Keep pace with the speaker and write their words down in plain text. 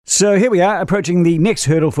So here we are, approaching the next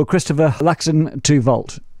hurdle for Christopher Luxon to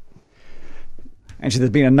vault. Actually,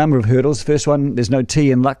 there's been a number of hurdles. First one, there's no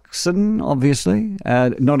T in Luxon, obviously.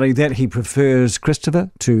 Not only that, he prefers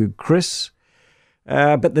Christopher to Chris.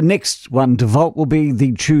 But the next one to vault will be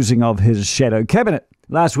the choosing of his shadow cabinet.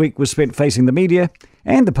 Last week was spent facing the media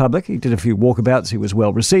and the public. He did a few walkabouts. He was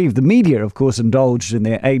well received. The media, of course, indulged in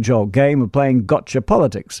their age-old game of playing gotcha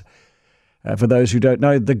politics. For those who don't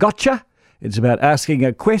know, the gotcha, it's about asking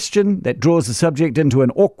a question that draws the subject into an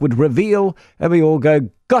awkward reveal, and we all go,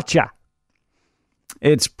 gotcha.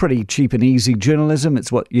 It's pretty cheap and easy journalism.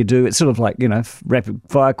 It's what you do. It's sort of like,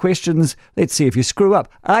 rapid-fire questions. Let's see if you screw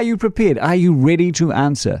up. Are you prepared? Are you ready to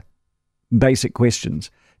answer basic questions?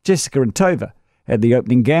 Jessica and Tova had the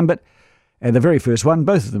opening gambit, and the very first one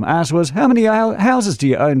both of them asked was, how many houses do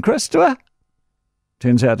you own, Christopher?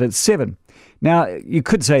 Turns out it's 7. Now, you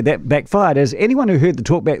could say that backfired, as anyone who heard the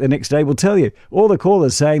talkback the next day will tell you. All the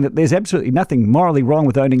callers saying that there's absolutely nothing morally wrong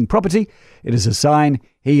with owning property. It is a sign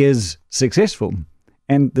he is successful.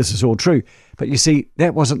 And this is all true. But you see,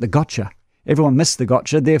 that wasn't the gotcha. Everyone missed the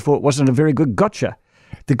gotcha, therefore it wasn't a very good gotcha.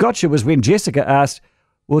 The gotcha was when Jessica asked,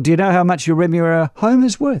 well, do you know how much your Remuera home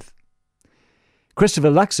is worth?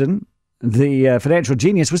 Christopher Luxon, the financial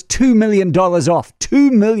genius, was $2 million off.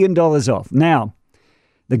 $2 million off. Now,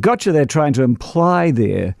 the gotcha they're trying to imply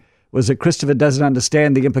there was that Christopher doesn't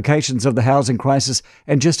understand the implications of the housing crisis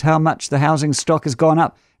and just how much the housing stock has gone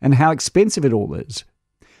up and how expensive it all is.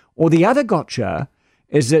 Or the other gotcha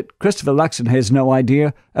is that Christopher Luxon has no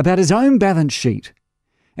idea about his own balance sheet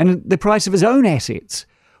and the price of his own assets,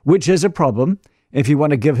 which is a problem if you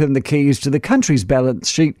want to give him the keys to the country's balance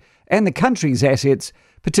sheet and the country's assets,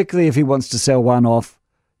 particularly if he wants to sell one off,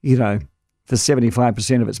 for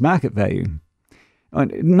 75% of its market value.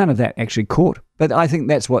 None of that actually caught, but I think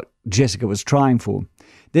that's what Jessica was trying for.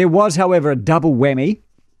 There was, however, a double whammy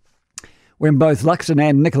when both Luxon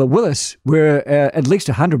and Nicola Willis were at least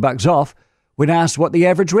 $100 off when asked what the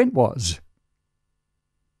average rent was.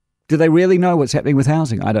 Do they really know what's happening with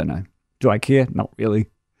housing? I don't know. Do I care? Not really.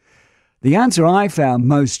 The answer I found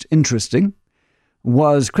most interesting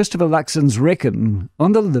was Christopher Luxon's reckon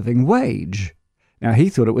on the living wage. Now, he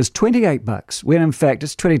thought it was $28, when in fact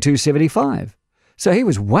it's $22.75. So he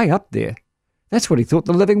was way up there. That's what he thought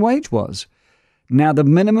the living wage was. Now, the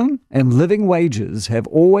minimum and living wages have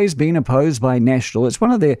always been opposed by National. It's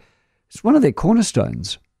one of their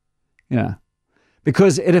cornerstones.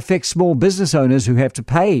 Because it affects small business owners who have to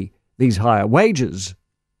pay these higher wages.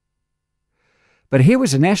 But here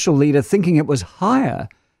was a National leader thinking it was higher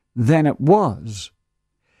than it was.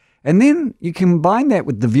 And then you combine that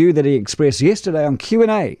with the view that he expressed yesterday on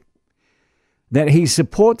Q&A, that he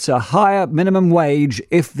supports a higher minimum wage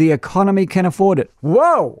if the economy can afford it.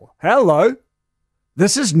 Whoa! Hello!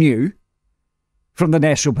 This is new from the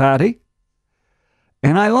National Party.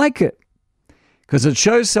 And I like it, because it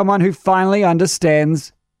shows someone who finally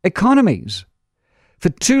understands economies. For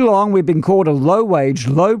too long, we've been called a low-wage,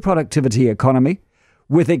 low-productivity economy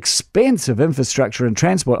with expensive infrastructure and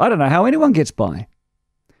transport. I don't know how anyone gets by.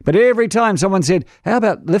 But every time someone said, how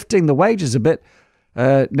about lifting the wages a bit,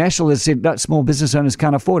 National has said, no, small business owners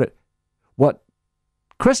can't afford it. What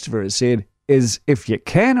Christopher has said is, if you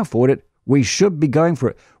can afford it, we should be going for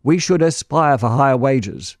it. We should aspire for higher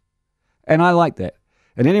wages. And I like that.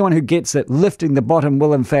 And anyone who gets that lifting the bottom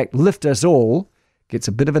will in fact lift us all gets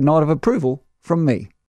a bit of a nod of approval from me.